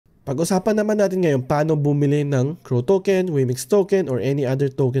Pag-usapan naman natin ngayon paano bumili ng Crow token, Wemix token, or any other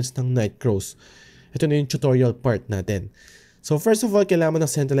tokens ng Night Crows. Ito na yung tutorial part natin. So first of all, kailangan mo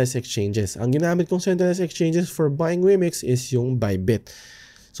ng centralized exchanges. Ang ginamit kong centralized exchanges for buying Wemix is yung Bybit.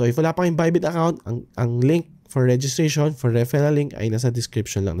 So if wala pa kayong Bybit account, ang link for registration, for referral link ay nasa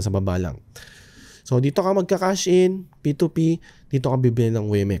description lang, nasa baba lang. So dito ka magka-cash in, P2P, dito ka bibili ng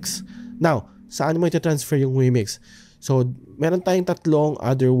Wemix. Now, saan mo ita-transfer yung Wemix? So, meron tayong tatlong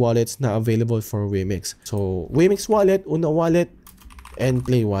other wallets na available for Wemix. So, Wemix wallet, Una wallet, and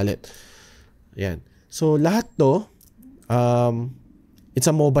Play wallet. Ayan. So, lahat to, it's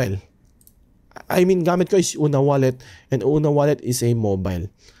a mobile. I mean, gamit ko is Una wallet, and Una wallet is a mobile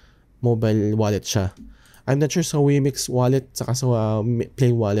wallet siya. I'm not sure sa Wemix wallet, saka sa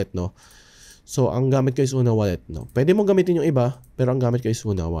Play wallet, no? So, ang gamit ko is Una wallet, no? Pwede mo gamitin yung iba, pero ang gamit ko is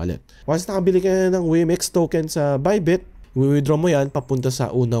Una wallet. Once nakabili ka na ng Wemix token sa Bybit, i-withdraw mo yan papunta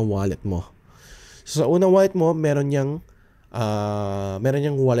sa Una wallet mo. So, sa Una wallet mo, meron yung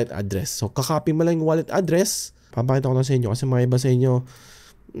wallet address. So, kakopy mo lang yung wallet address. Papakita ko na sa inyo kasi mga iba sa inyo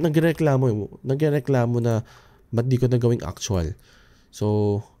nagreklamo na ba't di ko na gawing actual.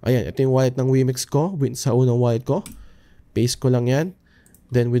 So, ayan, ito yung wallet ng Wemix ko sa Una wallet ko. Paste ko lang yan.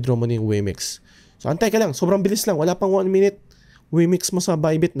 Then, withdraw mo na yung Wemix. So, antay ka lang. Sobrang bilis lang. Wala pang 1 minute. Wemix mo sa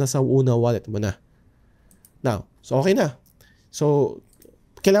Bybit, nasa Una wallet mo na. Now, so okay na. So,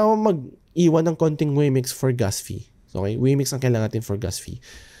 kailangan mo mag-iwan ng konting Wemix for gas fee. So, okay, Wemix ang kailangan natin for gas fee.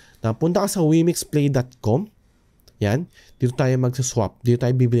 Now, punta ka sa wemixplay.com. Yan. Dito tayo mag-swap. Dito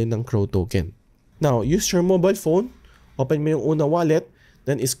tayo bibili ng Crow token. Now, use your mobile phone. Open mo yung Una wallet.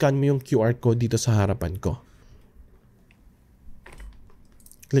 Then, scan mo yung QR code dito sa harapan ko.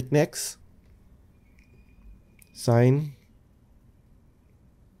 Click next. Sign.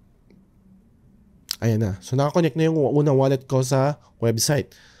 Ayan na. So, nakakonect na yung Una wallet ko sa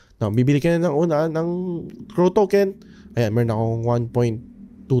website. Now, bibili ka na ng Crow token. Ayan, meron akong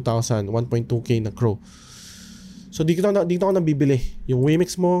 1.2k na Crow. So, dito ako nabibili. Yung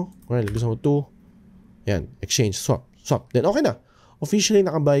Wemix mo, well, gusto mo 2. Ayan, exchange, swap. Then, okay na. Officially,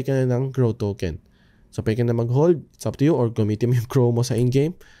 nakabuy ka na ng Crow token. So, pwede ka na mag-hold. It's up to you. Or gamitin mo yung Crow mo sa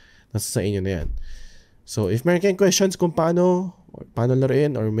in-game. Nasa sa inyo na yan. So, if meron kayong questions kung paano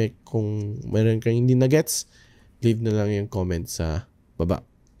laruin or kung meron kayong hindi na gets, leave na lang yung comment sa baba.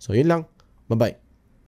 So, yun lang. Bye-bye.